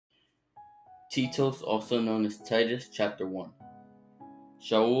Titos, also known as Titus, chapter 1.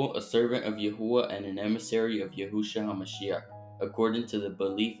 Sha'ul, a servant of Yahuwah and an emissary of Yahushua HaMashiach, according to the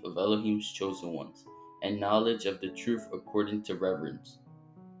belief of Elohim's chosen ones, and knowledge of the truth according to reverence,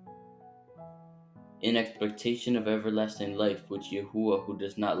 in expectation of everlasting life, which Yahuwah, who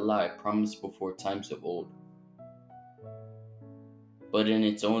does not lie, promised before times of old, but in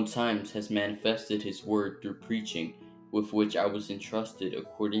its own times has manifested his word through preaching, with which I was entrusted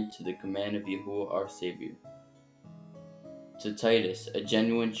according to the command of Yahuwah our Savior. To Titus, a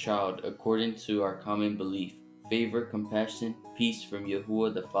genuine child, according to our common belief, favor, compassion, peace from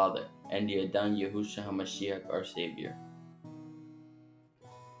Yahuwah the Father, and the Adon Yahushua HaMashiach our Savior.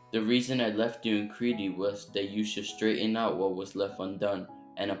 The reason I left you in Krete was that you should straighten out what was left undone,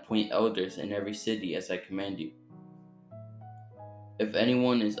 and appoint elders in every city as I command you. If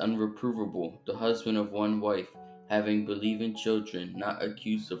anyone is unreprovable, the husband of one wife, having believing children, not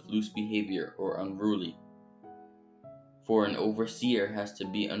accused of loose behavior or unruly. For an overseer has to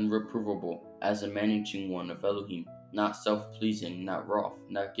be unreprovable, as a managing one of Elohim, not self-pleasing, not wroth,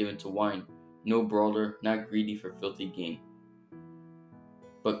 not given to wine, no brawler, not greedy for filthy gain,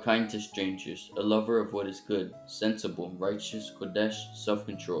 but kind to strangers, a lover of what is good, sensible, righteous, kodesh,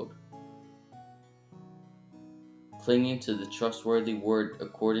 self-controlled, clinging to the trustworthy word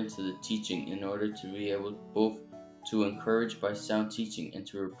according to the teaching, in order to be able both to encourage by sound teaching and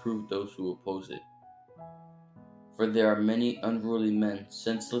to reprove those who oppose it. For there are many unruly men,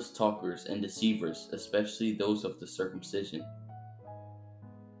 senseless talkers, and deceivers, especially those of the circumcision,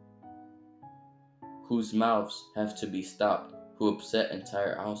 whose mouths have to be stopped, who upset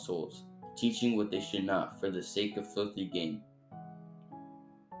entire households, teaching what they should not, for the sake of filthy gain.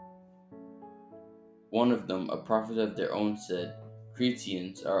 One of them, a prophet of their own, said,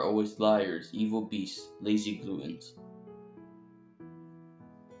 Creteans are always liars, evil beasts, lazy gluttons.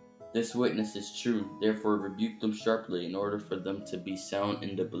 This witness is true, therefore rebuke them sharply in order for them to be sound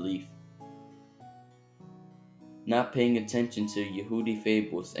in the belief, not paying attention to Yehudi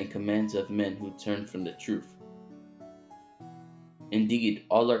fables and commands of men who turn from the truth. Indeed,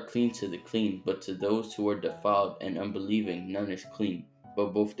 all are clean to the clean, but to those who are defiled and unbelieving none is clean,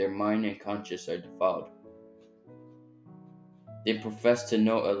 but both their mind and conscience are defiled. They profess to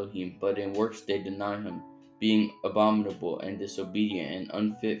know Elohim, but in works they deny him, being abominable and disobedient and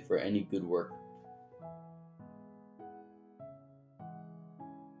unfit for any good work.